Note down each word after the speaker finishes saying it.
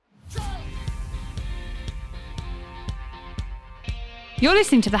You're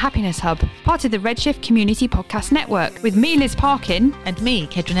listening to The Happiness Hub, part of the Redshift Community Podcast Network, with me, Liz Parkin. And me,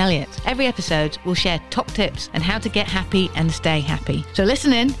 Kedron Elliott. Every episode, we'll share top tips on how to get happy and stay happy. So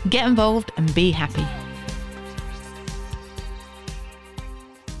listen in, get involved, and be happy.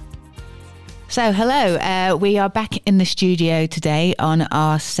 So hello, we are back in the studio today on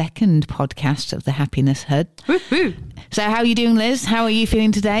our second podcast of The Happiness Hub. Woo-hoo. So how are you doing, Liz? How are you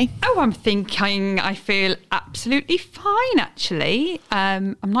feeling today? Oh, I'm thinking I feel absolutely fine, actually.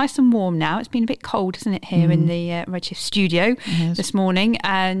 I'm nice and warm now. It's been a bit cold, isn't it, here in the Redshift studio this morning,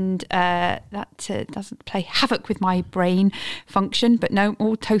 and that doesn't play havoc with my brain function, but no,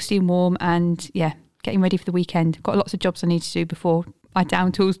 all toasty and warm, and yeah, getting ready for the weekend. Got lots of jobs I need to do before my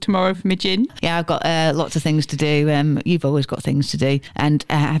down tools tomorrow for my gin. Yeah, I've got lots of things to do. You've always got things to do, and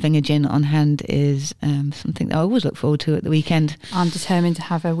having a gin on hand is something that I always look forward to at the weekend. I'm determined to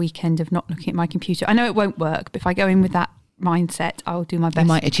have a weekend of not looking at my computer. I know it won't work, but if I go in with that mindset, I'll do my best. You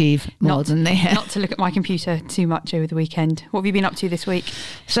might achieve more than that. Not to look at my computer too much over the weekend. What have you been up to this week?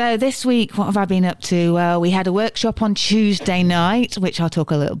 So this week, what have I been up to? Well, we had a workshop on Tuesday night, which I'll talk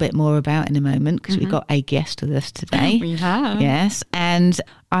a little bit more about in a moment, because we've got a guest with us today. We have. Yes, and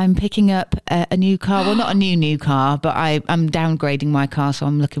I'm picking up a new car. Well, not a new car, but I'm downgrading my car, so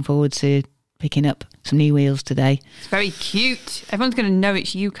I'm looking forward to picking up some new wheels today. It's very cute. Everyone's going to know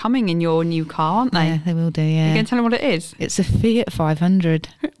it's you coming in your new car, aren't they? Yeah, they will do, yeah. You're going to tell them what it is? It's a Fiat 500.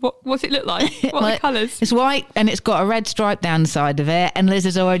 What's it look like? What are the colours? It's white and it's got a red stripe down the side of it. And Liz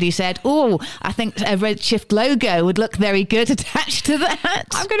has already said, I think a Redshift logo would look very good attached to that.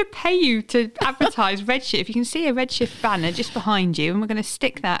 I'm going to pay you to advertise Redshift. You can see a Redshift banner just behind you, and we're going to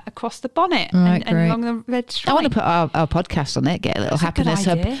stick that across the bonnet and along the red stripe. I want to put our podcast on it, get a little Happiness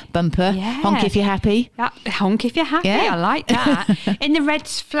Hub bumper. Yeah. Honk if you're happy. Yeah, honk if you're happy. Yeah. I like that. In the red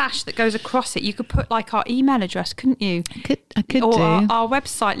flash that goes across it, you could put like our email address, couldn't you? I could or do. Our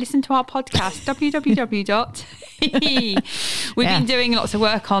website. Listen to our podcast, www. We've been doing lots of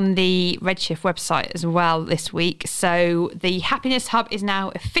work on the Redshift website as well this week. So the Happiness Hub is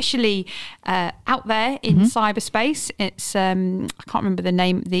now officially out there in cyberspace. It's I can't remember the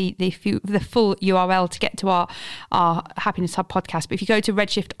name, the full URL to get to our Happiness Hub podcast. But if you go to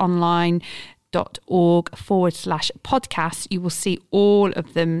redshiftonline.org/podcast, you will see all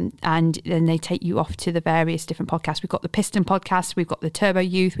of them, and then they take you off to the various different podcasts. We've got the Piston podcast, we've got the Turbo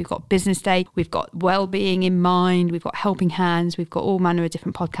Youth, we've got Business Day, we've got Wellbeing in Mind, we've got Helping Hands, we've got all manner of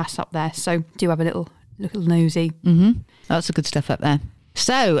different podcasts up there. So do have a little nosy. Lots of good stuff up there.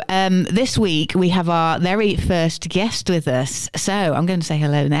 So this week we have our very first guest with us. So I'm going to say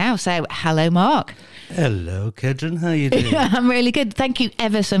hello now. So hello, Mark. Hello, Kedron. How are you doing? I'm really good. Thank you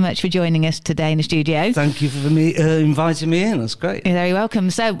ever so much for joining us today in the studio. Thank you for inviting me in. That's great. You're very welcome.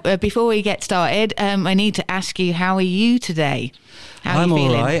 So before we get started, I need to ask you, how are you today? How are you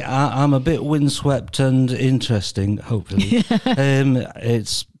feeling? All right. I'm a bit windswept and interesting, hopefully.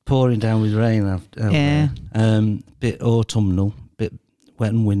 It's pouring down with rain out there. Bit autumnal, bit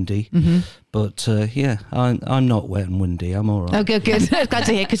wet and windy, but I'm not wet and windy. I'm all right. Oh, good. Glad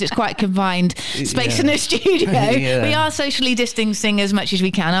to hear, because it's quite confined space in the studio. We are socially distancing as much as we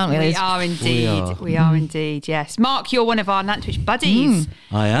can, aren't we, Liz? We are indeed. We are indeed. Yes, Mark, you're one of our Nantwich buddies.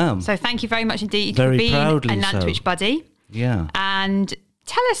 I am. So thank you very much indeed Very for being proudly a Nantwich buddy. Yeah. And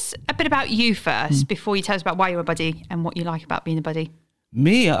tell us a bit about you first before you tell us about why you're a buddy and what you like about being a buddy.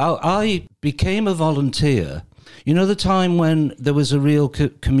 Me, I became a volunteer. You know, the time when there was a real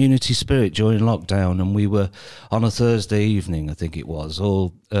community spirit during lockdown, and we were on a Thursday evening, I think it was,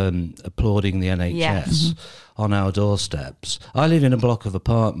 all applauding the NHS on our doorsteps. I live in a block of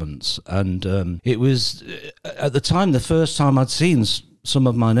apartments, and it was, at the time, the first time I'd seen some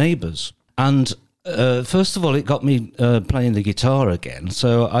of my neighbours. And first of all, it got me playing the guitar again.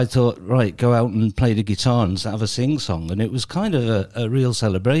 So I thought, right, go out and play the guitar and have a sing-song. And it was kind of a real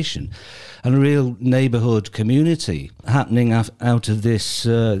celebration and a real neighbourhood community happening out of this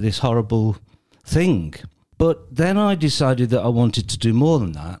horrible thing. But then I decided that I wanted to do more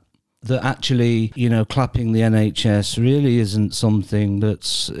than that. That actually, clapping the NHS really isn't something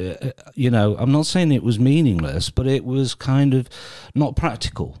that's, I'm not saying it was meaningless, but it was kind of not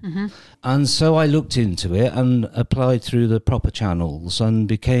practical. And so I looked into it and applied through the proper channels and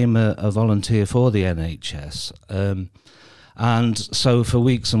became a volunteer for the NHS. And so for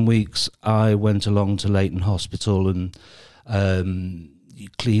weeks and weeks, I went along to Leighton Hospital and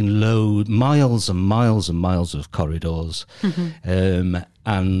clean miles and miles and miles of corridors.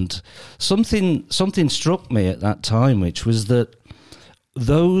 And something struck me at that time, which was that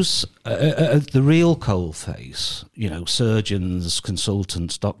those at the real coalface, surgeons,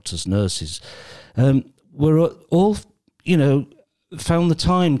 consultants, doctors, nurses, were all, found the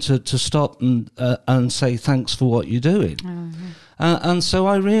time to stop and say thanks for what you're doing. And so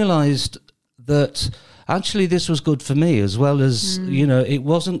I realised that actually this was good for me, as well as, it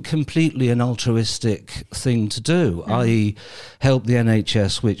wasn't completely an altruistic thing to do. I helped the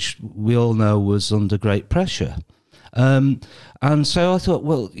NHS, which we all know was under great pressure. And so I thought,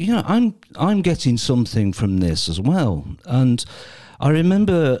 well, I'm getting something from this as well. And I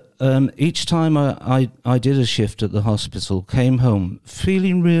remember each time I did a shift at the hospital, came home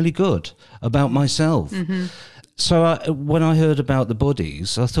feeling really good about myself. So when I heard about the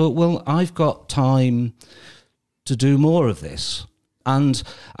buddies, I thought, well, I've got time to do more of this. And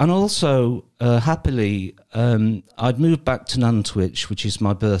also, happily, I'd moved back to Nantwich, which is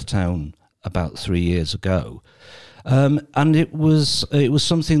my birth town, about 3 years ago. And it was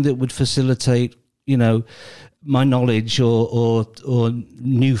something that would facilitate, my knowledge or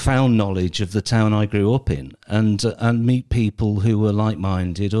newfound knowledge of the town I grew up in, and meet people who were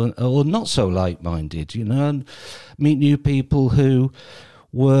like-minded or not so like-minded, and meet new people who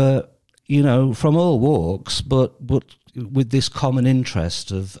were, from all walks, but with this common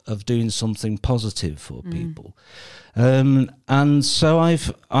interest of doing something positive for people. And so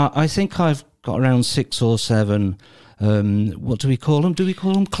I think I've got around 6 or 7. What do we call them? Do we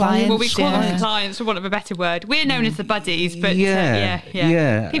call them clients? Well, we call them clients, for want of a better word. We're known as the buddies, but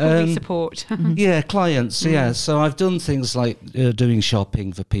people we support. Yeah, clients, yeah. So I've done things like doing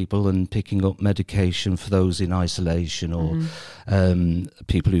shopping for people and picking up medication for those in isolation, or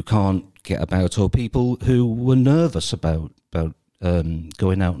people who can't get about, or people who were nervous about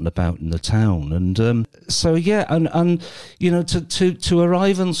going out and about in the town. And to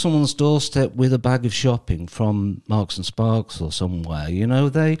arrive on someone's doorstep with a bag of shopping from Marks and Sparks or somewhere,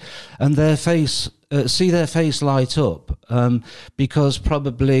 their face, see their face light up, because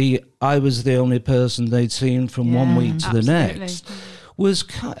probably I was the only person they'd seen from one week to the next, was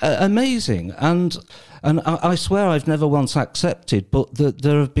amazing. And I swear I've never once accepted, but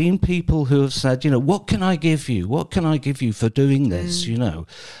there have been people who have said, what can I give you? What can I give you for doing this?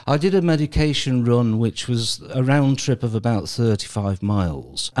 I did a medication run, which was a round trip of about 35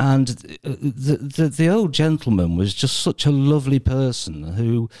 miles. And the old gentleman was just such a lovely person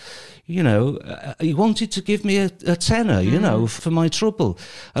who, he wanted to give me a tenner, for my trouble.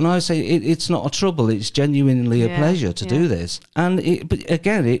 And I say, it's not a trouble, it's genuinely a pleasure to do this. And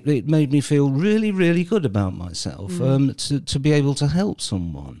it made me feel really, really good about myself, to be able to help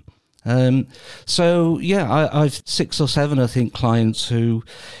someone. I've 6 or 7, I think, clients who,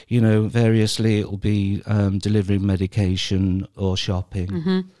 variously it'll be delivering medication or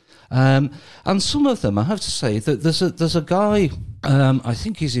shopping. And some of them, I have to say, that there's a guy, I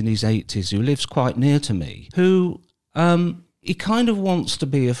think he's in his 80s, who lives quite near to me, who he kind of wants to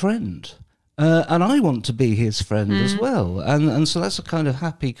be a friend. And I want to be his friend as well. And so that's a kind of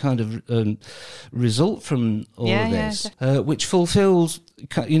happy kind of result from all of this, which fulfills,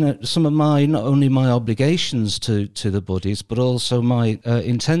 some of not only my obligations to the buddies, but also my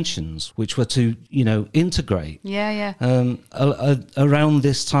intentions, which were to, integrate. Around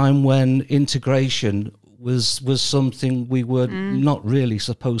this time when integration was something we were not really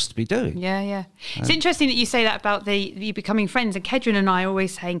supposed to be doing. It's interesting that you say that about you becoming friends. And Kedron and I are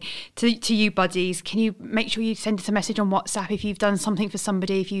always saying to you buddies, can you make sure you send us a message on WhatsApp if you've done something for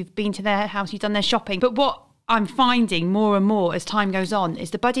somebody, if you've been to their house, you've done their shopping. But what I'm finding more and more as time goes on is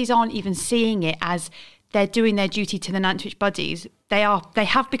the buddies aren't even seeing it as they're doing their duty to the Nantwich buddies. They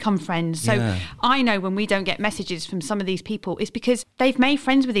have become friends. So I know when we don't get messages from some of these people, it's because they've made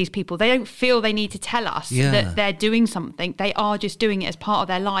friends with these people. They don't feel they need to tell us that they're doing something. They are just doing it as part of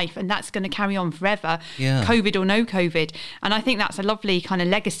their life, and that's going to carry on forever, COVID or no COVID. And I think that's a lovely kind of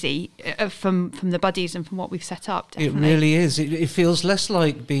legacy from the buddies and from what we've set up. Definitely. It really is. It feels less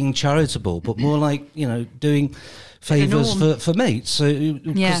like being charitable, but more like, doing favours for mates,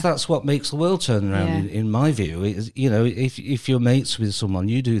 because that's what makes the world turn around. In my view, if you're mates with someone,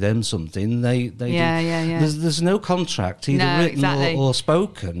 you do them something. They do. There's no contract, either written or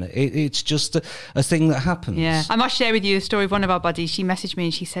spoken. It's just a thing that happens. I must share with you the story of one of our buddies. She messaged me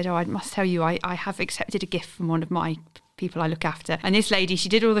and she said, I must tell you, I have accepted a gift from one of my people I look after. And this lady, she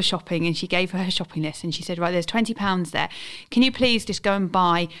did all the shopping and she gave her shopping list and she said, right, there's £20 there. Can you please just go and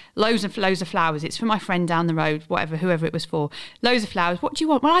buy loads of flowers? It's for my friend down the road, whoever it was for. Loads of flowers. What do you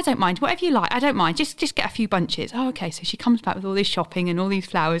want? Well, I don't mind. Whatever you like. I don't mind. Just get a few bunches. Oh, okay. So she comes back with all this shopping and all these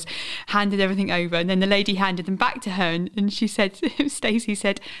flowers, handed everything over. And then the lady handed them back to her and she said, Stacey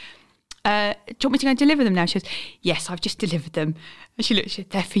said, do you want me to go and deliver them now? She goes, yes, I've just delivered them. And she looked,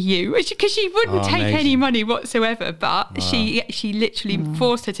 they're for you. Because she wouldn't take any money whatsoever, but she literally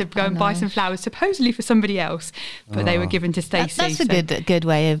forced her to go and buy some flowers, supposedly for somebody else, but they were given to Stacey. That's a good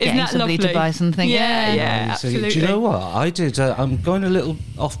way of getting somebody to buy something. Yeah, absolutely. Do you know what? I did, I'm going a little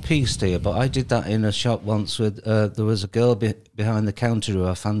off-piste here, but I did that in a shop once with, there was a girl behind the counter who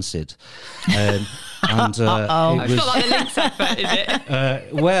I fancied. And it's not like the Lynx advert, is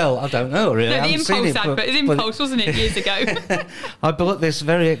it? Well, I don't know really. No, the Impulse advert. It was Impulse, wasn't it, years ago? I bought this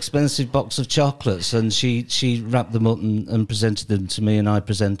very expensive box of chocolates, and she wrapped them up and presented them to me, and I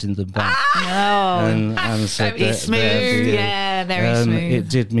presented them back. And said, very smooth. Yeah, very smooth. It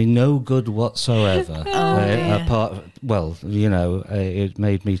did me no good whatsoever. Apart, well, you know, it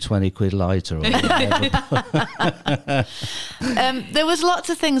made me 20 quid lighter. Or whatever. There was lots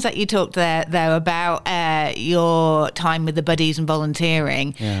of things that you talked there about your time with the buddies and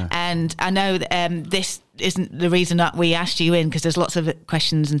volunteering, and I know that this isn't the reason that we asked you in, because there's lots of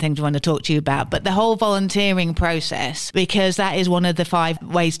questions and things we want to talk to you about, but the whole volunteering process, because that is one of the 5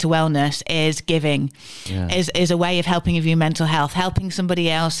 ways to wellness, is giving, is a way of helping with your mental health. Helping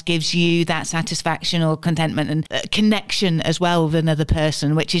somebody else gives you that satisfaction or contentment and connection as well with another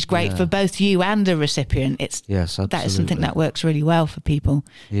person, which is great for both you and the recipient. That is something that works really well for people.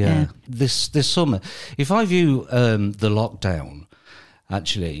 This summer, if I view the lockdown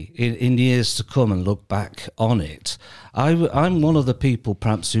actually in years to come and look back on it, I'm one of the people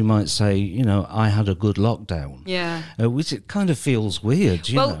perhaps who might say, you know, I had a good lockdown. Which it kind of feels weird,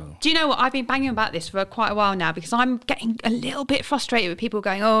 you know. Do you know what? I've been banging about this for quite a while now, because I'm getting a little bit frustrated with people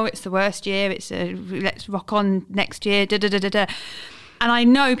going, oh, it's the worst year, let's rock on next year, And I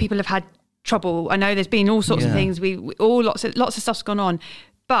know people have had trouble. I know there's been all sorts of things. Lots of stuff's gone on.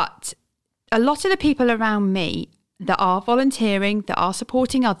 But a lot of the people around me that are volunteering, that are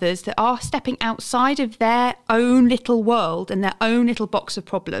supporting others, that are stepping outside of their own little world and their own little box of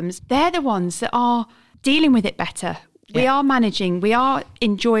problems, they're the ones that are dealing with it better. We are managing, we are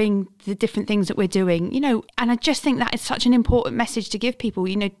enjoying the different things that we're doing, you know, and I just think that is such an important message to give people,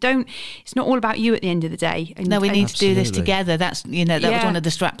 you know, it's not all about you at the end of the day. No, we need to do this together. That's, you know, that was one of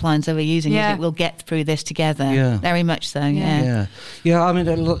the strap lines they were using, is we'll get through this together. Very much so, Yeah, I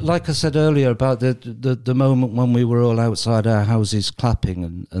mean, like I said earlier about the moment when we were all outside our houses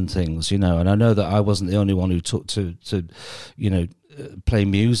clapping and things, you know, and I know that I wasn't the only one who took to you know, play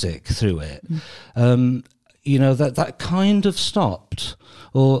music through it. You know, that kind of stopped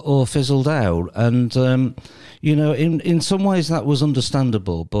or fizzled out, and you know, in some ways that was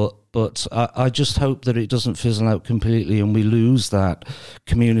understandable, but I just hope that it doesn't fizzle out completely and we lose that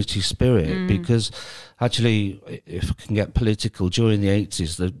community spirit, because actually, if I can get political, during the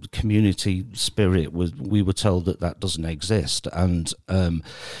 80s, the community spirit we were told that doesn't exist, and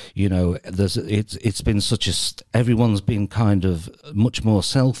you know, it's been everyone's been kind of much more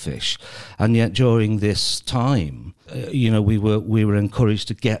selfish, and yet during this time, you know, we were encouraged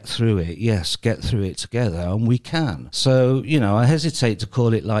to get through it. Yes, get through it together, and we can. So, you know, I hesitate to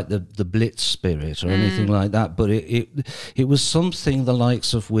call it like the Blitz spirit or anything like that, but it was something the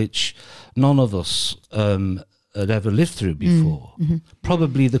likes of which none of us had ever lived through before.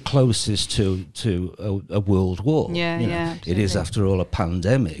 Probably the closest to a world war. It is, after all, a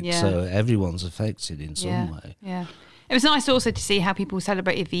pandemic, so everyone's affected in some way. It was nice also to see how people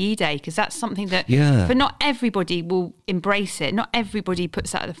celebrated VE Day, because that's something that, for not everybody will embrace it. Not everybody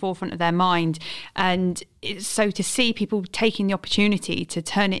puts that at the forefront of their mind. And so to see people taking the opportunity to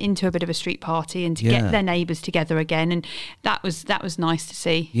turn it into a bit of a street party and to get their neighbours together again, and that was nice to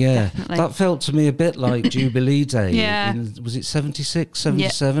see. Definitely. That felt to me a bit like Jubilee Day. Was it 76,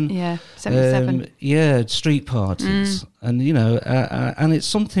 77? 77. Street parties. And, you know, and it's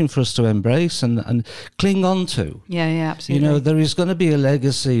something for us to embrace and cling on to. Absolutely. You know, there is going to be a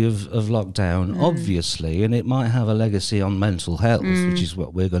legacy of lockdown, obviously, and it might have a legacy on mental health, which is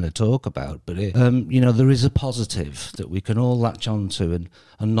what we're going to talk about. But, you know, there is a positive that we can all latch on to and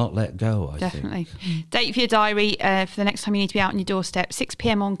not let go, I think. Date for your diary for the next time you need to be out on your doorstep, 6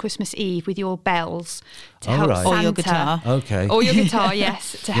 p.m. on Christmas Eve with your bells to help Santa. Or your guitar. Okay. Or your guitar,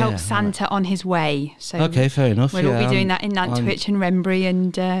 yes, to help Santa on his way. So okay, fair enough. We'll all be doing that in Nantwich and Wrenbury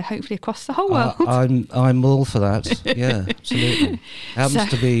and hopefully across the whole world. I'm all for that. Yeah, absolutely. It happens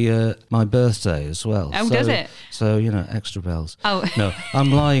to be my birthday as well. Oh, does it? So, you know, extra bells. Oh. No,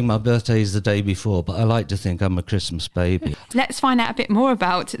 I'm lying. My birthday is the day before, but I like to think I'm a Christmas baby. Let's find out a bit more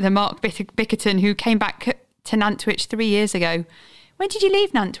about the Mark Bickerton who came back to Nantwich 3 years ago. When did you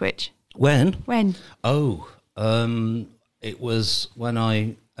leave Nantwich? When? When? Oh, it was when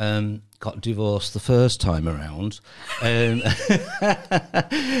I got divorced the first time around. That's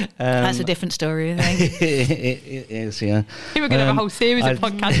a different story, I think. It is, yeah. We're going to have a whole series of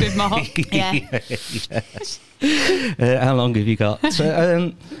podcasts with Mark. Yes. How long have you got?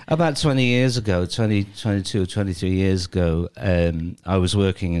 So, about 20 years ago, 22 or 23 years ago, I was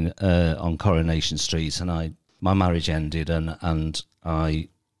working on Coronation Street, and my marriage ended, and I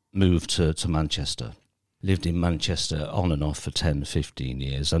moved to Manchester. Lived in Manchester on and off for 10, 15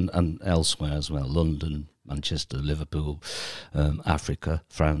 years, and elsewhere as well, London, Manchester, Liverpool, Africa,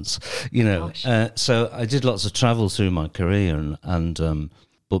 France, so I did lots of travel through my career,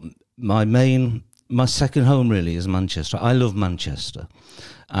 but my second home really is Manchester. I love Manchester,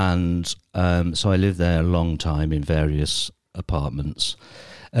 and so I lived there a long time in various apartments,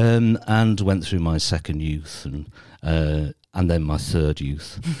 and went through my second youth, and then my third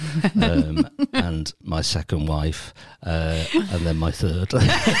youth, and my second wife, and then my third.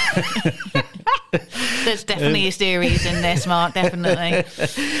 There's definitely a series in this, Mark, definitely.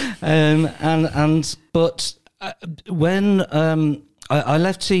 But when I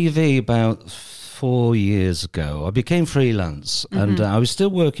left TV about 4 years ago, I became freelance, and I was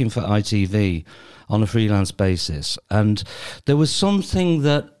still working for ITV on a freelance basis, and there was something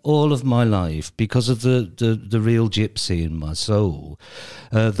that all of my life, because of the real gypsy in my soul,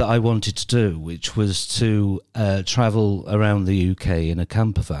 that I wanted to do, which was to travel around the UK in a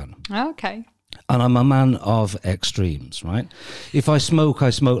camper van. Okay. And I'm a man of extremes, right? If I smoke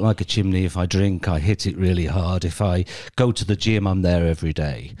like a chimney. If I drink, I hit it really hard. If I go to the gym, I'm there every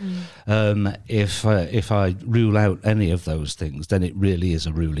day. If I rule out any of those things, then it really is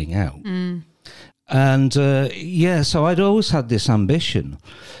a ruling out. And so I'd always had this ambition.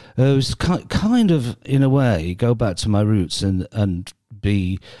 It was kind of, in a way, go back to my roots and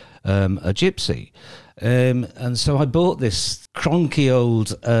be a gypsy. And so I bought this cronky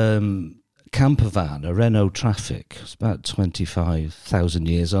old camper van, a Renault Traffic. It's about 25,000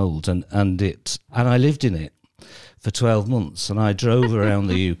 years old, and I lived in it for 12 months, and I drove around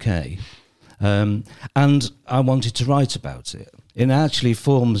the UK, and I wanted to write about it. It actually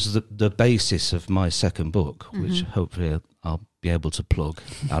forms the basis of my second book, which hopefully I'll be able to plug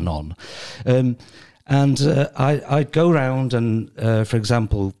anon. I'd go around and, for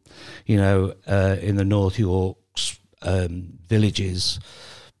example, in the North Yorks villages,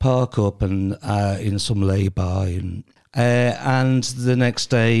 park up and in some lay-by, and the next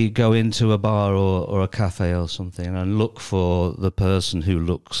day go into a bar or a cafe or something and look for the person who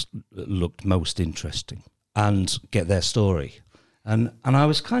looked most interesting and get their story. And I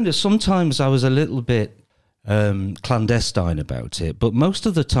was sometimes I was a little bit clandestine about it, but most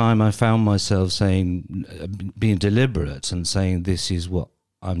of the time I found myself being deliberate and saying, this is what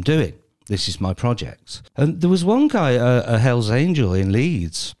I'm doing. This is my project. And there was one guy, a Hell's Angel in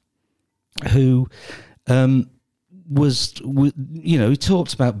Leeds, who he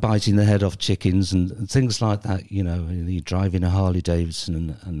talked about biting the head off chickens and things like that. He driving a Harley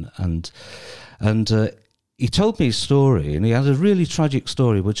Davidson and he told me his story, and he had a really tragic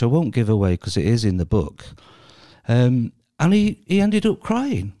story, which I won't give away because it is in the book. And he ended up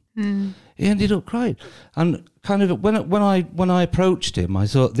crying. He ended up crying, and kind of when I approached him, I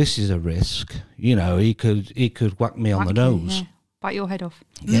thought, this is a risk. He could whack me on the nose, yeah. Bite your head off.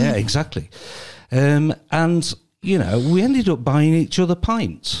 Yeah, exactly. And we ended up buying each other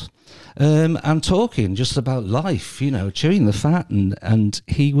pints. And talking just about life, chewing the fat, and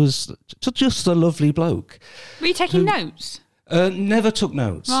he was just a lovely bloke. Were you taking notes? Never took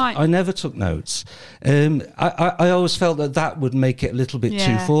notes. Right. I never took notes. I always felt that would make it a little bit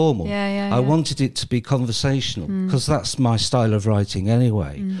too formal. I wanted it to be conversational because that's my style of writing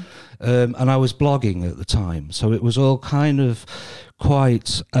anyway. And I was blogging at the time, so it was all kind of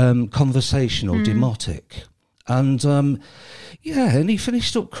quite conversational, demotic. And and he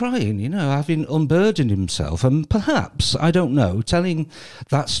finished up crying, having unburdened himself, and perhaps, I don't know, telling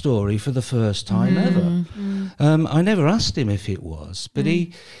that story for the first time ever. I never asked him if it was, but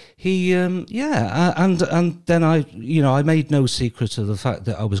and then I made no secret of the fact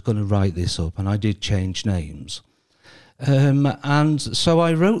that I was going to write this up, and I did change names. And so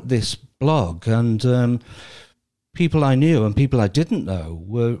I wrote this blog, and people I knew and people I didn't know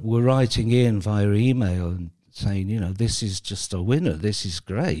were writing in via email and saying, this is just a winner, this is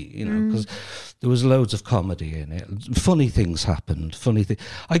great, because there was loads of comedy in it. Funny things happened,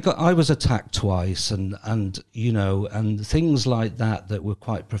 I was attacked twice, and things like that were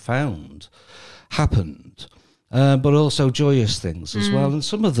quite profound happened. But also joyous things as well, and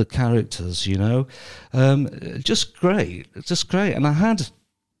some of the characters, just great. And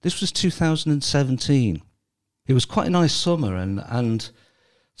this was 2017. It was quite a nice summer, and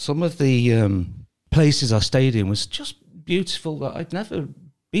some of the places I stayed in was just beautiful that I'd never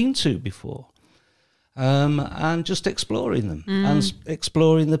been to before. And just exploring them and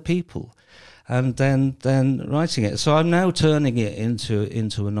exploring the people, and then writing it. So I'm now turning it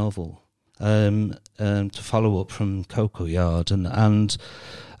into a novel, to follow up from Cocoa Yard, and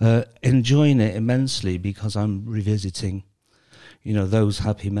enjoying it immensely because I'm revisiting, those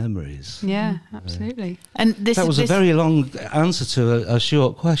happy memories. Yeah, absolutely. And that was a very long answer to a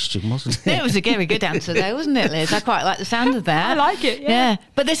short question, wasn't it? It was a very good answer, though, wasn't it, Liz? I quite like the sound of that. I like it, yeah.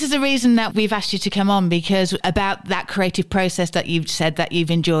 But this is the reason that we've asked you to come on, because about that creative process that you've said that you've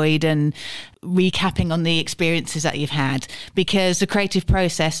enjoyed, and recapping on the experiences that you've had, because the creative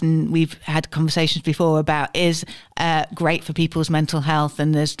process, and we've had conversations before about, is great for people's mental health,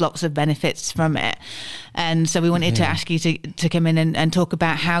 and there's lots of benefits from it. And so we wanted to ask you to come in and talk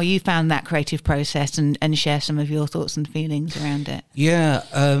about how you found that creative process, and share some of your thoughts and feelings around it. Yeah.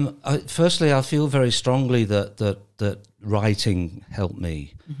 Firstly, I feel very strongly that writing helped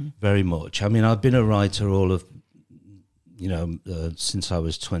me very much. I mean, I've been a writer all of since I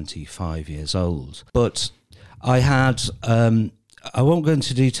was 25 years old. But I had, I won't go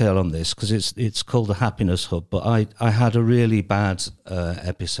into detail on this because it's called the Happiness Hub, but I had a really bad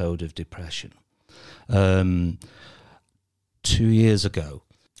episode of depression 2 years ago.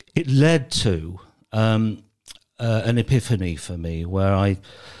 It led to an epiphany for me where I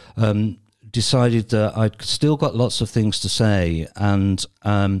decided that I'd still got lots of things to say, and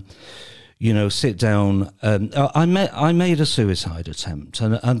sit down. I made a suicide attempt,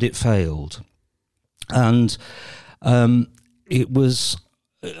 and it failed, and it was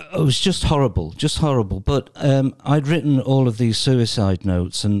just horrible. But I'd written all of these suicide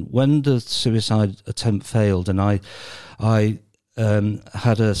notes, and when the suicide attempt failed, and I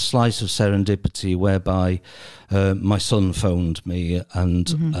had a slice of serendipity whereby my son phoned me,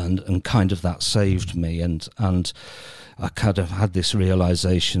 and kind of that saved me, and I kind of had this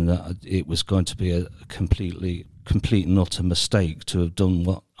realization that it was going to be a complete and utter mistake to have done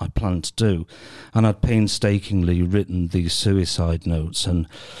what I planned to do. And I'd painstakingly written these suicide notes, and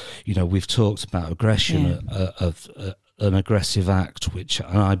we've talked about aggression, of an aggressive act,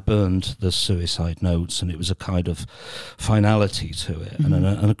 and I burned the suicide notes, and it was a kind of finality to it, and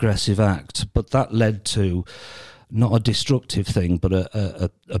an aggressive act. But that led to not a destructive thing, but a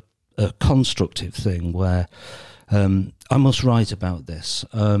constructive thing where I must write about this.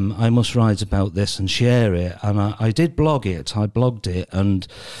 I must write about this and share it. And I did blog it. I blogged it, and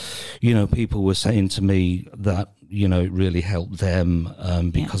people were saying to me that it really helped them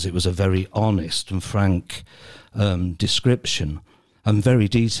because it was a very honest and frank description, and very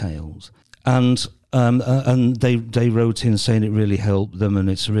detailed. And they wrote in saying it really helped them, and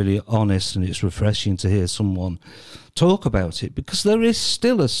it's really honest, and it's refreshing to hear someone talk about it, because there is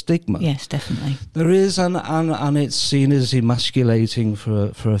still a stigma. Yes, definitely. There is, and it's seen as emasculating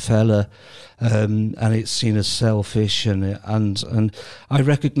for a fella, and it's seen as selfish, and I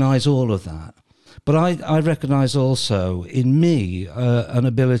recognise all of that. But I recognise also in me an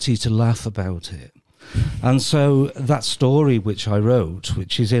ability to laugh about it. And so that story which I wrote,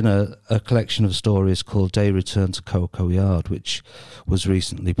 which is in a collection of stories called Day Return to Cocoa Yard, which was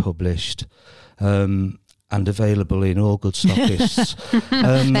recently published, and available in all good stockists.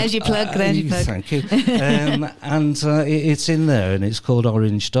 There's your plug. Thank you. It's in there, and it's called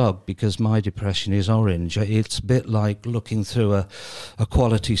Orange Dog, because my depression is orange. It's a bit like looking through a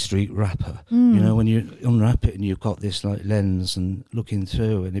Quality Street wrapper. When you unwrap it and you've got this like lens and looking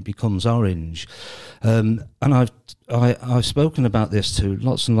through, and it becomes orange. And I've spoken about this to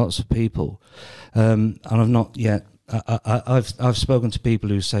lots and lots of people, and I've not yet. I've spoken to people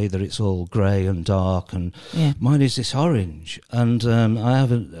who say that it's all grey and dark, and mine is this orange, and I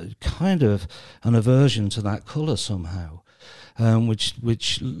have a kind of an aversion to that colour somehow,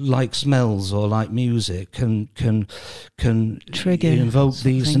 which like smells or like music can trigger, invoke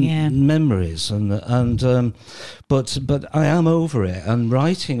these memories, but I am over it, and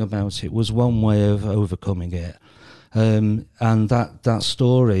writing about it was one way of overcoming it. And that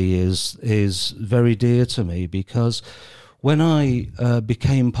story is very dear to me, because when I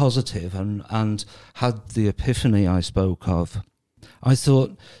became positive and had the epiphany I spoke of, I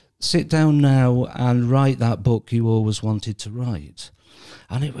thought, sit down now and write that book you always wanted to write.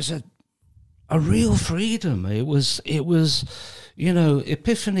 And it was a real freedom. It was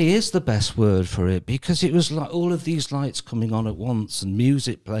epiphany is the best word for it, because it was like all of these lights coming on at once and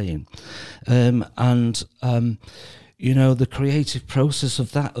music playing, the creative process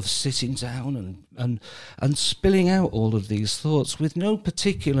of that, of sitting down and spilling out all of these thoughts with no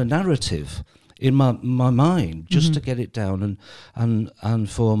particular narrative in my mind just to get it down and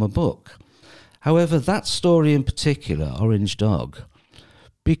form a book. However, that story in particular, Orange Dog,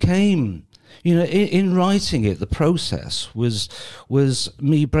 became, in writing it, the process was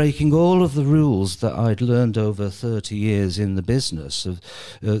me breaking all of the rules that I'd learned over 30 years in the business, of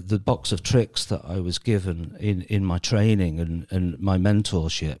the box of tricks that I was given in my training and my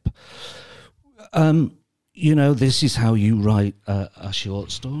mentorship. This is how you write a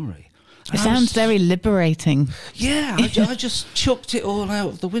short story. It sounds very liberating. Yeah, I just chucked it all out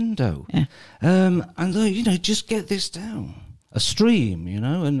of the window. Yeah. And just get this down. A stream,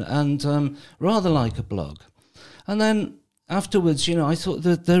 and rather like a blog. And then afterwards, I thought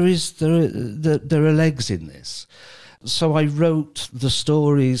that there are legs in this. So I wrote the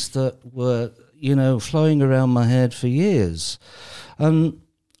stories that were, flowing around my head for years. And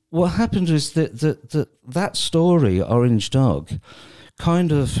what happened was that story, Orange Dog,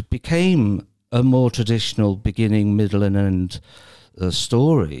 kind of became a more traditional beginning, middle and end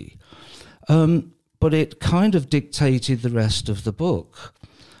story. But it kind of dictated the rest of the book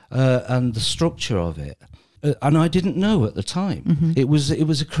and the structure of it. And I didn't know at the time. Mm-hmm. It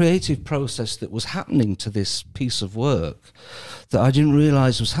was a creative process that was happening to this piece of work that I didn't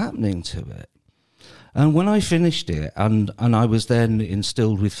realise was happening to it. And when I finished it, and I was then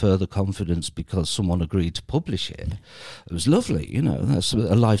instilled with further confidence because someone agreed to publish it, it was lovely, that's a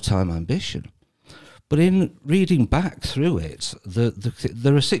lifetime ambition. But in reading back through it,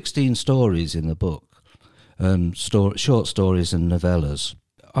 there are 16 stories in the book, short stories and novellas.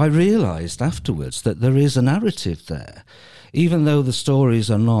 I realised afterwards that there is a narrative there, even though the stories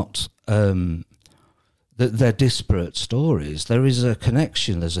are not... they're disparate stories. There is a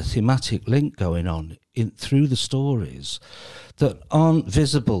connection, there's a thematic link going on through the stories that aren't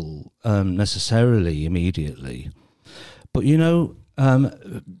visible necessarily immediately. But,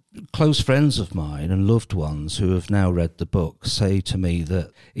 close friends of mine and loved ones who have now read the book say to me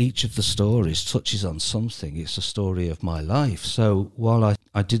that each of the stories touches on something. It's a story of my life. So while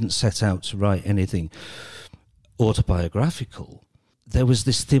I didn't set out to write anything autobiographical, there was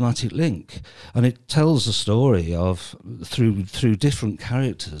this thematic link, and it tells a story of through different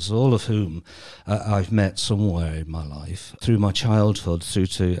characters, all of whom I've met somewhere in my life, through my childhood, through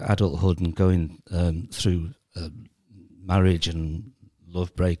to adulthood, and going through marriage and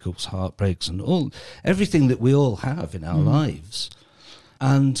love breakups, heartbreaks, and everything that we all have in our lives,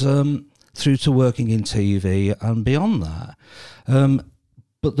 and through to working in TV and beyond that.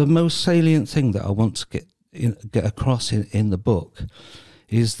 But the most salient thing that I want to get across in the book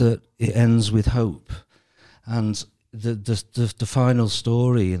is that it ends with hope, and the final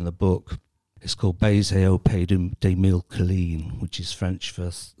story in the book is called Baiser au pays des mille collines, which is French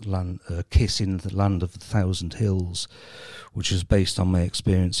for kiss in the land of the thousand hills, which is based on my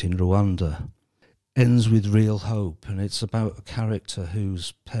experience in Rwanda. Ends with real hope, and it's about a character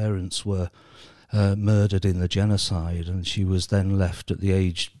whose parents were murdered in the genocide, and she was then left at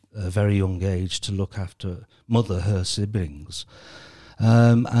a very young age to mother her siblings,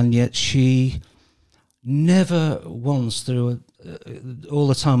 and yet she never once, through all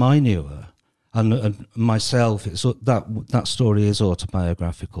the time I knew her and myself, that story is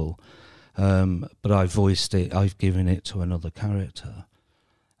autobiographical, but I voiced it, I've given it to another character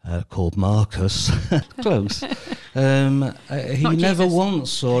called Marcus. Close. He never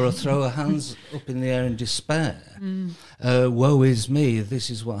once saw her throw her hands up in the air in despair. Woe is me, this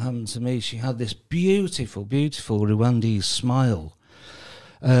is what happened to me. She had this beautiful, beautiful Rwandese smile.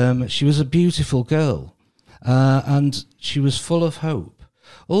 She was a beautiful girl, and she was full of hope.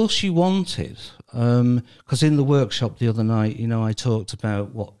 All she wanted, because in the workshop the other night, I talked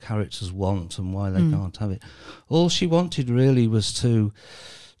about what characters want and why they can't have it. All she wanted really was to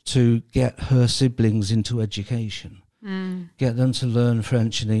get her siblings into education, get them to learn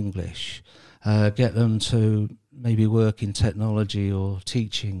French and English, get them to maybe work in technology or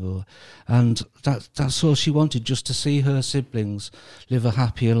teaching, and that's all she wanted, just to see her siblings live a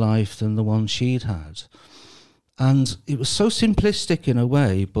happier life than the one she'd had. And it was so simplistic in a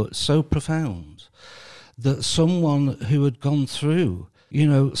way, but so profound, that someone who had gone through,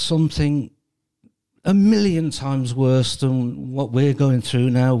 something a million times worse than what we're going through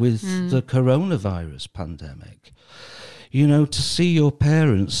now with the coronavirus pandemic, to see your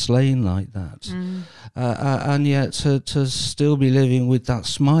parents slain like that, and yet to still be living with that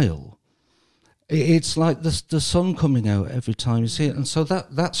smile. It's like the sun coming out every time you see it. And so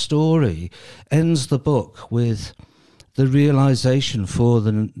that story ends the book with the realization for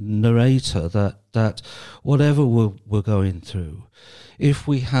the narrator that whatever we're going through, if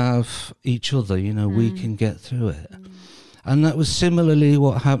we have each other, we can get through it. And that was similarly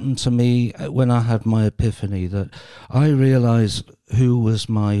what happened to me when I had my epiphany, that I realised who was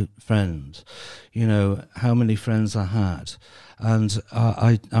my friend, you know, how many friends I had. And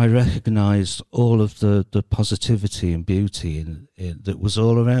I recognised all of the positivity and beauty in that was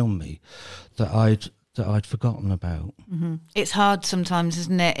all around me that I'd forgotten about. Mm-hmm. It's hard sometimes,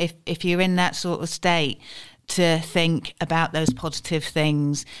 isn't it, if you're in that sort of state, to think about those positive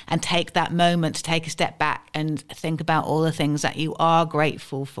things and take that moment to take a step back and think about all the things that you are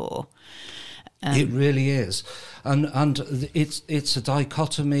grateful for. It really is, and it's a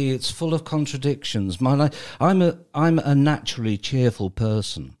dichotomy. It's full of contradictions. I'm a naturally cheerful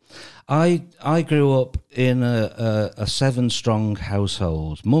person. I grew up in a 7-strong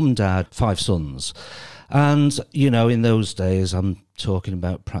household, mum, dad, 5 sons. And, you know, in those days, I'm talking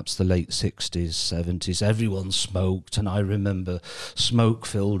about perhaps the late 60s, 70s, everyone smoked. And I remember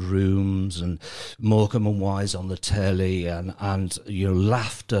smoke-filled rooms and Morecambe and Wise on the telly and you know,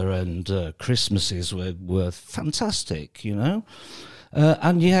 laughter and Christmases were fantastic, you know.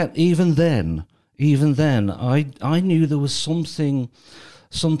 And yet, even then, I knew there was something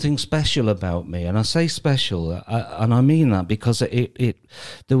special about me, and I say special, and I mean that because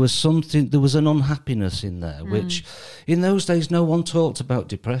there was an unhappiness in there, which in those days no one talked about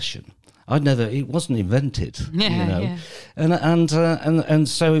depression. It wasn't invented, you know, and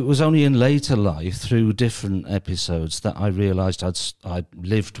so it was only in later life, through different episodes, that I realised I'd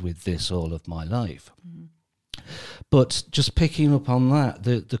lived with this all of my life. But just picking up on that,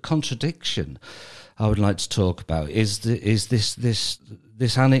 the contradiction I would like to talk about is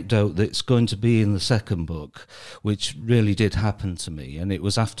this anecdote that's going to be in the second book, which really did happen to me, and it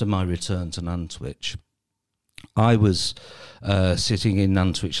was after my return to Nantwich. I was sitting in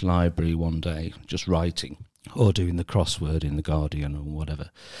Nantwich Library one day, just writing or doing the crossword in The Guardian or whatever,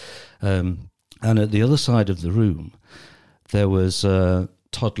 and at the other side of the room there was a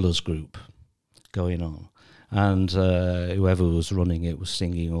toddlers group going on. And whoever was running it was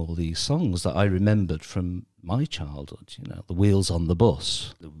singing all these songs that I remembered from my childhood, you know, The Wheels on the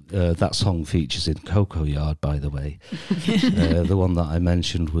Bus. That song features in Cocoa Yard, by the way. The one that I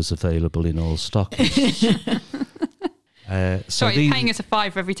mentioned was available in all stockists. Sorry, you're paying us a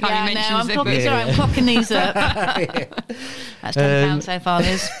 £5 every time you mention it. I'm clocking these up. That's £10 so far,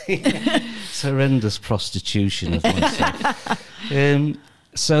 Liz. It's horrendous prostitution of myself.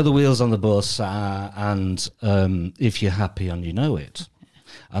 So The Wheels on the Bus and If You're Happy and You Know It.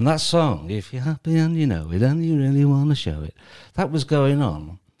 And that song, If You're Happy and You Know It and You Really Want to Show It, that was going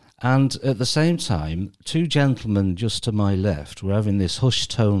on. And at the same time, 2 gentlemen just to my left were having this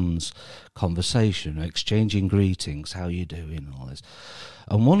hushed tones conversation, exchanging greetings, how you doing, all this.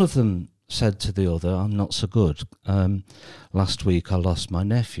 And one of them said to the other, I'm not so good. Last week I lost my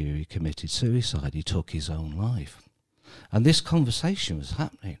nephew. He committed suicide. He took his own life. And this conversation was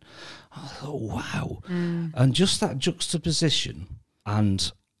happening. I thought, wow. And just that juxtaposition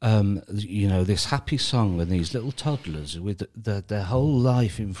and, you know, this happy song and these little toddlers with their whole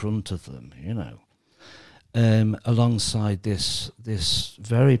life in front of them, you know, alongside this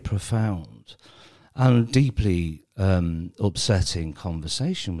very profound and deeply upsetting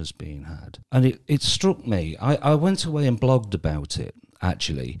conversation was being had. And it struck me. I went away and blogged about it,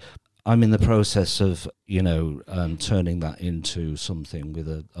 actually. I'm in the process of, you know, turning that into something with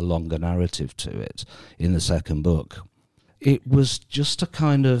a longer narrative to it in the second book. It was just a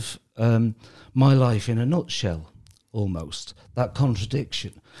kind of my life in a nutshell, almost. That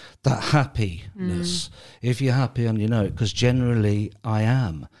contradiction, that happiness. If you're happy and you know it, because generally I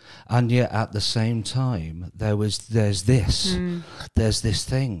am. And yet at the same time, there's this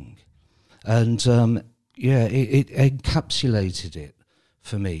thing. And it encapsulated it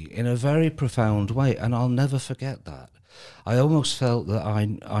for me in a very profound way, and I'll never forget that. I almost felt that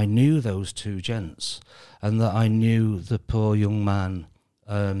I knew those 2 gents, and that I knew the poor young man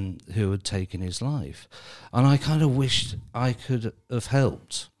who had taken his life, and I kind of wished I could have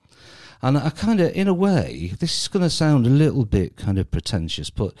helped. And I kind of, in a way, this is going to sound a little bit kind of pretentious,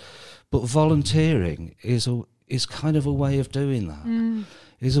 but volunteering is kind of a way of doing that.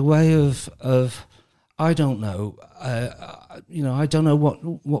 Is a way of I don't know, you know, I don't know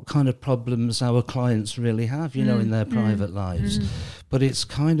what kind of problems our clients really have, you know, in their private lives, but it's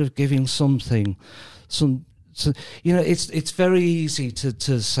kind of giving something, you know, it's very easy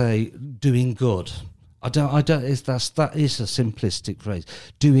to say doing good. That is a simplistic phrase,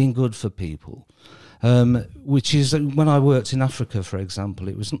 doing good for people. Which is, when I worked in Africa, for example,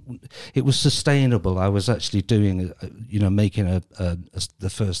 it was sustainable. I was actually doing, you know, making the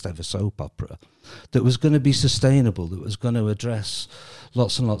first ever soap opera. that was going to be sustainable, that was going to address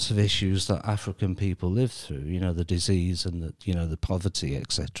lots and lots of issues that African people live through, the disease and the poverty,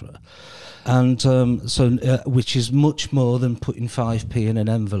 etc. And which is much more than putting 5p in an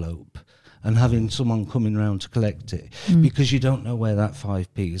envelope and having someone coming round to collect it, because you don't know where that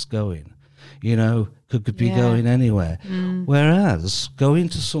 5p is going. Could be going anywhere. Whereas going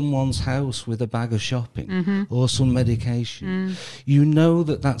to someone's house with a bag of shopping or some medication, you know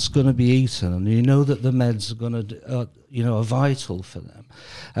that that's going to be eaten, and you know that the meds are going to, are vital for them.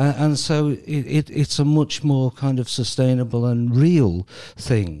 And so it's a much more kind of sustainable and real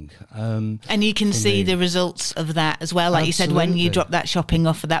thing. And you can see the results of that as well. Like you said, when you dropped that shopping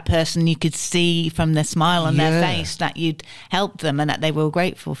off for that person, you could see from the smile on their face that you'd helped them and that they were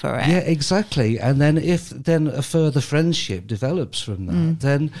grateful for it. Yeah, exactly. And then if a further friendship develops from that,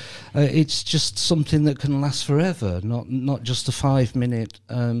 then it's just something that can last forever, not just a 5-minute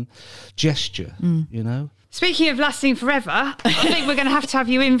gesture, Speaking of lasting forever, I think we're going to have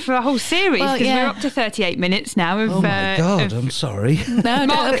you in for a whole series, because we're up to 38 minutes now. Oh my God, I'm sorry. No,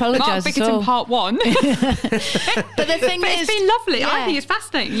 don't apologise Mark Bickerton Part 1. But the thing is, it's been lovely. I think it's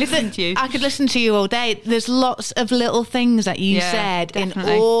fascinating listening to you. I could listen to you all day. There's lots of little things that you said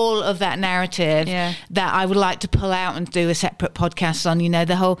definitely. in all of that narrative that I would like to pull out and do a separate podcast on,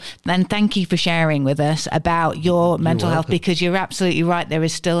 the whole. And thank you for sharing with us about your mental health, because you're absolutely right. There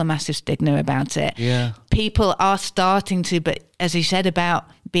is still a massive stigma about it. Yeah. People are starting to, but as you said about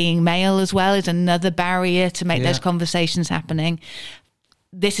being male as well is another barrier to make those conversations happening.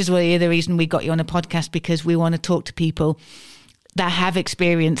 This is really the reason we got you on a podcast, because we want to talk to people that have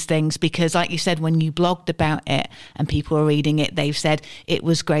experienced things, because like you said, when you blogged about it and people are reading it, they've said it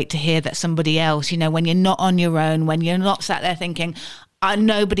was great to hear that somebody else, when you're not on your own, when you're not sat there thinking,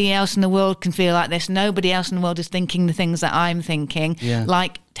 nobody else in the world can feel like this, nobody else in the world is thinking the things that I'm thinking,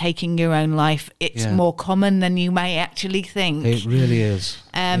 like taking your own life. It's more common than you may actually think. It really is.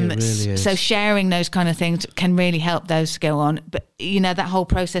 So sharing those kind of things can really help those to go on. But that whole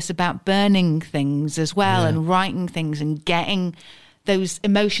process about burning things as well, and writing things and getting those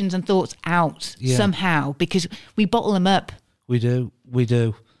emotions and thoughts out somehow, because we bottle them up. We do.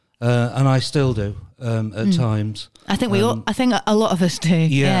 And I still do at times. I think I think a lot of us do.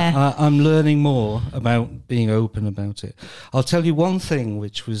 Yeah. I'm learning more about being open about it. I'll tell you one thing,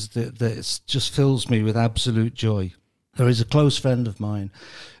 which was that just fills me with absolute joy. There is a close friend of mine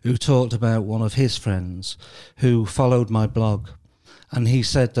who talked about one of his friends who followed my blog. And he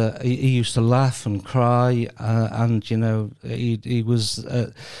said that he used to laugh and cry, and he was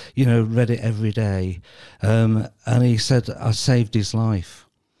read it every day, and he said I saved his life.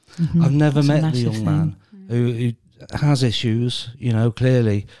 I've never met the young man who has issues,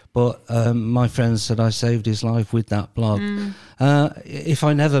 clearly, but my friend said I saved his life with that blog. If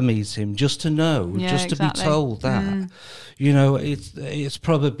I never meet him, just to know, to be told that, it's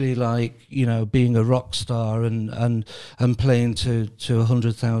probably like, being a rock star and playing to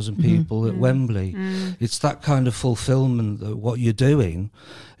 100,000 people at Wembley. It's that kind of fulfillment that what you're doing,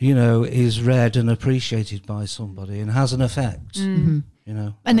 is read and appreciated by somebody and has an effect.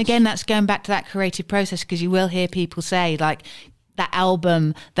 And again, that's going back to that creative process, because you will hear people say, like, that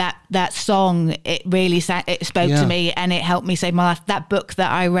album, that song, it really it spoke to me and it helped me save my life. That book that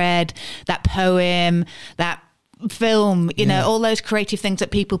I read, that poem, that film, all those creative things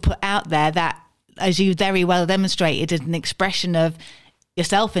that people put out there, that, as you very well demonstrated, is an expression of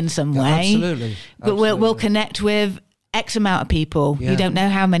yourself in some way. Absolutely. But we'll connect with X amount of people. You don't know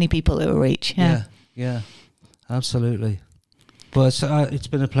how many people it will reach. Yeah, absolutely. But it's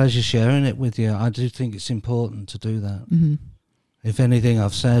been a pleasure sharing it with you. I do think it's important to do that. If anything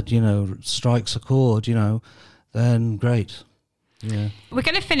I've said, strikes a chord, then great. Yeah. We're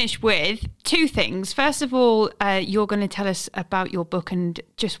going to finish with two things. First of all, you're going to tell us about your book, and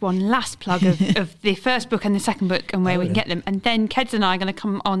just one last plug of the first book and the second book and where we can get them. And then Keds and I are going to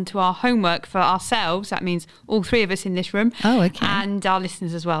come on to our homework for ourselves. That means all three of us in this room. Oh, okay. And our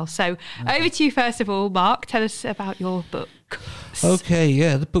listeners as well. So over to you first of all, Mark. Tell us about your book.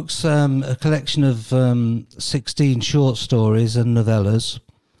 Okay, the book's a collection of 16 short stories and novellas.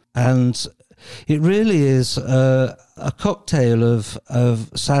 And it really is a cocktail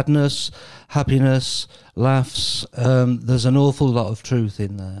of sadness, happiness, laughs. There's an awful lot of truth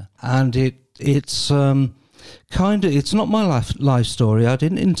in there, and it's it's not my life story. I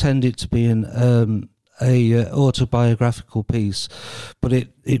didn't intend it to be a autobiographical piece, but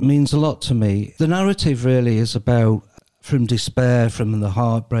it means a lot to me. The narrative really is about from despair, from the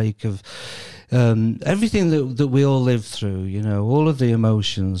heartbreak of everything that we all live through, all of the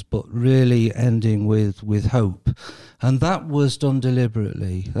emotions, but really ending with hope. And that was done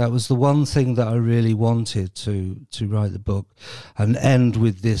deliberately. That was the one thing that I really wanted to write the book, and end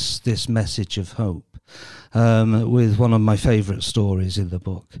with this message of hope. With one of my favourite stories in the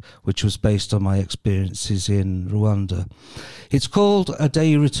book, which was based on my experiences in Rwanda. It's called A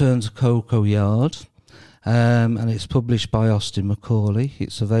Day Return to Cocoa Yard, and it's published by Austin Macaulay.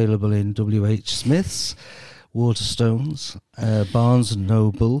 It's available in W.H. Smith's, Waterstones, Barnes &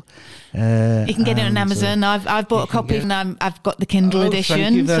 Noble. You can get it on Amazon. I've bought a copy, and I've got the Kindle edition.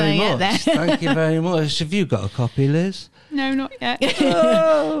 Thank you very much. Thank you very much. Have you got a copy, Liz? No, not yet.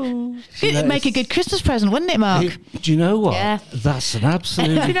 It'd make a good Christmas present, wouldn't it, Mark? Do you know what? Yeah. That's an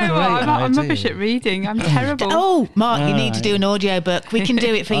absolute Do you know what? I'm rubbish at reading. I'm terrible. Oh, Mark, you need to do an audio book. We can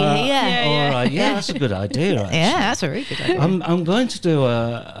do it for you here. Yeah. All right. Yeah, that's a good idea, actually. Yeah, that's a really good idea. I'm going to do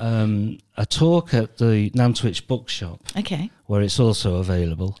a talk at the Nantwich Bookshop. Okay. Where it's also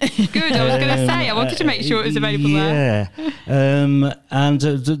available. Good. I was going to say, I wanted to make sure it was available there. Yeah. And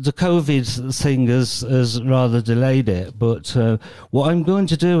the COVID thing has rather delayed it. But what I'm going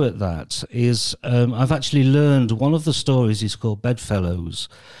to do at that is I've actually learned one of the stories is called Bedfellows.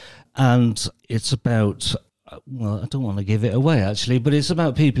 And it's about, well, I don't want to give it away, actually, but it's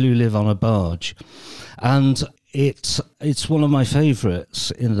about people who live on a barge. And it's one of my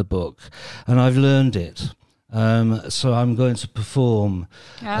favourites in the book. And I've learned it. So I'm going to perform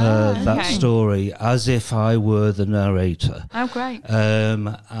that story as if I were the narrator. Oh, great.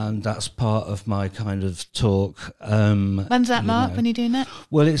 And that's part of my kind of talk. When's that, Mark, when you're doing that?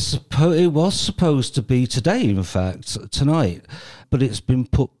 Well, it was supposed to be today, in fact, tonight, but it's been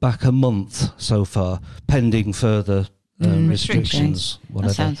put back a month so far, pending further restrictions, whatever.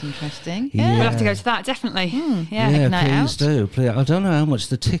 That sounds interesting. Yeah. We'll have to go to that, definitely. Yeah, please do. Please. I don't know how much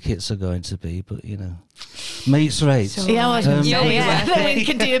the tickets are going to be, but mates rates. So, I was going to say, we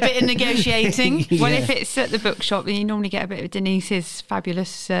can do a bit of negotiating. Well, if it's at the bookshop, then you normally get a bit of Denise's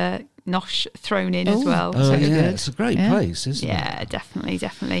fabulous nosh thrown in as well. Oh, so yeah, it's a great place, isn't it? Yeah,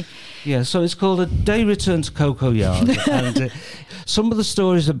 definitely. Yeah, so it's called A Day Return to Cocoa Yard. And some of the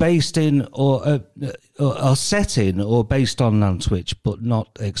stories are based in or are set in or based on Nantwich, but not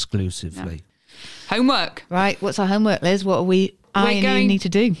exclusively. No. Homework. Right, what's our homework, Liz? What are we... you need to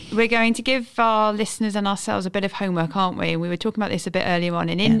do. We're going to give our listeners and ourselves a bit of homework, aren't we? And we were talking about this a bit earlier on.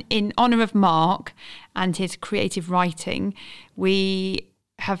 And in honour of Mark and his creative writing, we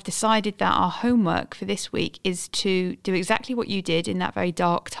have decided that our homework for this week is to do exactly what you did in that very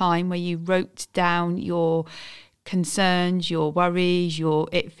dark time where you wrote down your concerns, your worries, for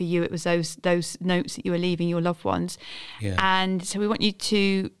you it was those notes that you were leaving your loved ones. Yeah. And so we want you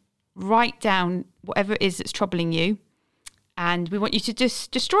to write down whatever it is that's troubling you. And we want you to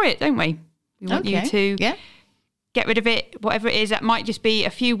just destroy it, don't we? We want you to get rid of it, whatever it is. That might just be a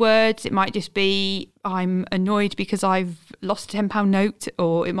few words. It might just be, I'm annoyed because I've lost a £10 note.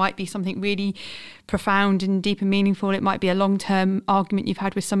 Or it might be something really profound and deep and meaningful. It might be a long-term argument you've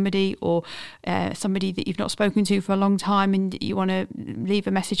had with somebody, or somebody that you've not spoken to for a long time and you want to leave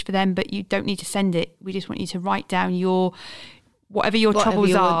a message for them, but you don't need to send it. We just want you to write down whatever your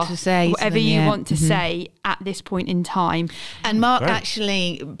troubles are, whatever you want to say at this point in time. And Mark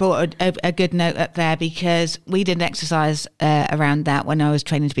actually brought a good note up there, because we did an exercise around that when I was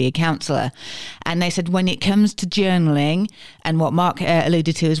training to be a counsellor. And they said when it comes to journaling, and what Mark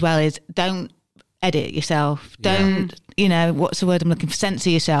alluded to as well, is don't edit yourself. Don't, what's the word I'm looking for? Censor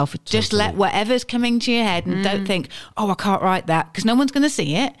yourself. Totally. Just let whatever's coming to your head, and don't think, I can't write that, because no one's going to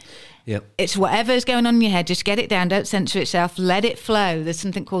see it. Yep. It's whatever's going on in your head. Just get it down. Don't censor itself. Let it flow. There's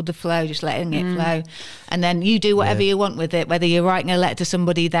something called the flow. Just letting it flow, and then you do whatever you want with it. Whether you're writing a letter to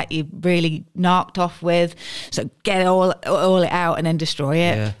somebody that you really narked off with, so get all it out and then destroy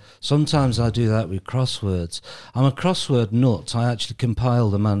it. Yeah. Sometimes I do that with crosswords. I'm a crossword nut. I actually compile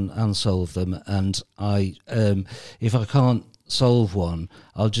them and solve them. And I, if I can't solve one,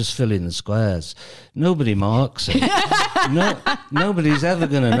 I'll just fill in the squares. Nobody marks it. Nobody's ever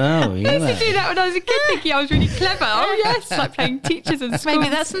going to know. I used to do that when I was a kid, thinking I was really clever. Oh yes, like playing teachers and schools. Maybe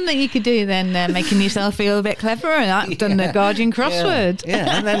that's something you could do then, making yourself feel a bit cleverer. And I've done the Guardian crossword.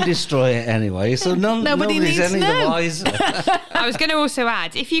 Yeah, and then destroy it anyway. So nobody's any the wiser. I was going to also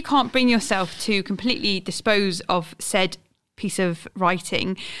add, if you can't bring yourself to completely dispose of said piece of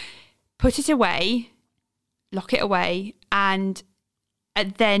writing, put it away, lock it away, and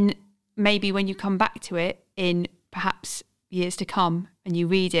then maybe when you come back to it in perhaps years to come and you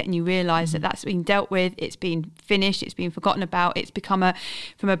read it and you realise that that's been dealt with, it's been finished, it's been forgotten about, it's become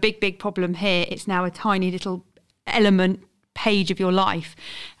from a big problem here, it's now a tiny little element page of your life.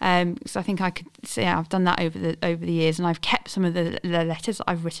 So I think I could say I've done that over the years, and I've kept some of the letters that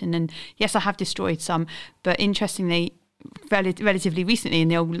I've written, and yes, I have destroyed some, but interestingly, relatively recently in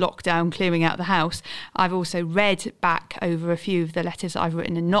the old lockdown clearing out the house, I've also read back over a few of the letters that I've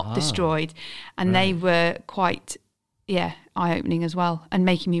written and not destroyed, and they were quite eye-opening as well, and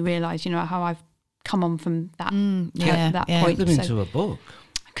making me realise, how I've come on from that point. Put them into a book.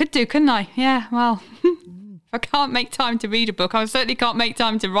 I could do, couldn't I? Yeah, well, I can't make time to read a book. I certainly can't make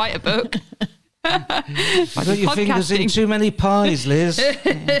time to write a book. You got your fingers in too many pies, Liz.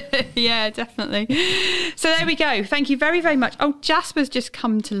 Yeah, definitely. So there we go. Thank you very, very much. Oh, Jasper's just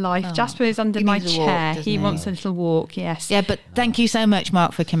come to life. Jasper is under my chair. He wants a little walk, yes. Yeah, but thank you so much,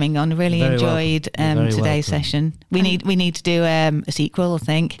 Mark, for coming on. I really enjoyed today's session. We need to do a sequel, I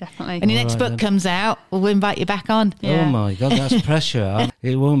think. Definitely. When your next book comes out, we'll invite you back on. Yeah. Oh my God, that's pressure.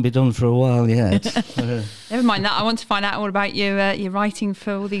 It won't be done for a while yet. Never mind that. I want to find out all about your writing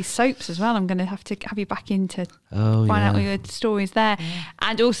for all these soaps as well. I'm going to have you back in to find out all your stories there. Yeah.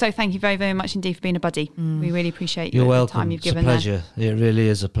 And also, thank you very, very much indeed for being a buddy. We really appreciate You're the welcome. time you've given. It's a pleasure. It really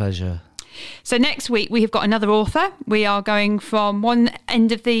is a pleasure. So next week we have got another author. We are going from one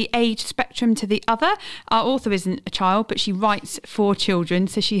end of the age spectrum to the other. Our author isn't a child, but she writes for children.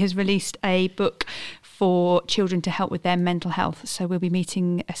 So she has released a book for children to help with their mental health. So we'll be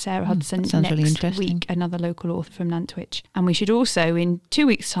meeting Sarah Hudson next week, another local author from Nantwich. And we should also, in 2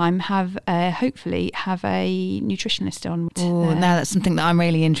 weeks' time, hopefully have a nutritionist on. Oh, now that's something that I'm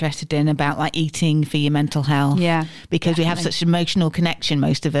really interested in, about like eating for your mental health. Yeah, because we have such an emotional connection,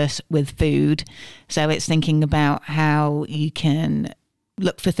 most of us, with food. So it's thinking about how you can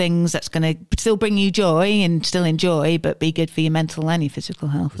look for things that's going to still bring you joy and still enjoy, but be good for your mental and your physical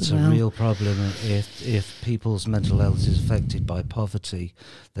health as well. It's a real problem. If people's mental health is affected by poverty,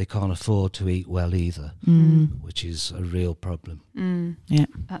 they can't afford to eat well either, which is a real problem. Yeah,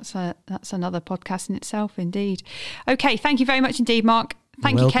 that's another podcast in itself, indeed. Okay, thank you very much indeed, Mark.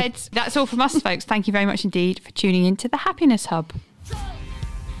 Thank you, Keds. That's all from us, folks. Thank you very much indeed for tuning in to the Happiness Hub.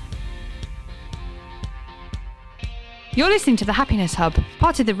 You're listening to The Happiness Hub,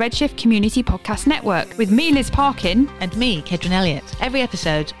 part of the Redshift Community Podcast Network, with me, Liz Parkin. And me, Kedron Elliott. Every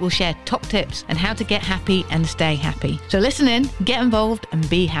episode, we'll share top tips on how to get happy and stay happy. So listen in, get involved, and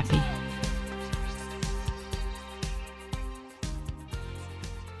be happy.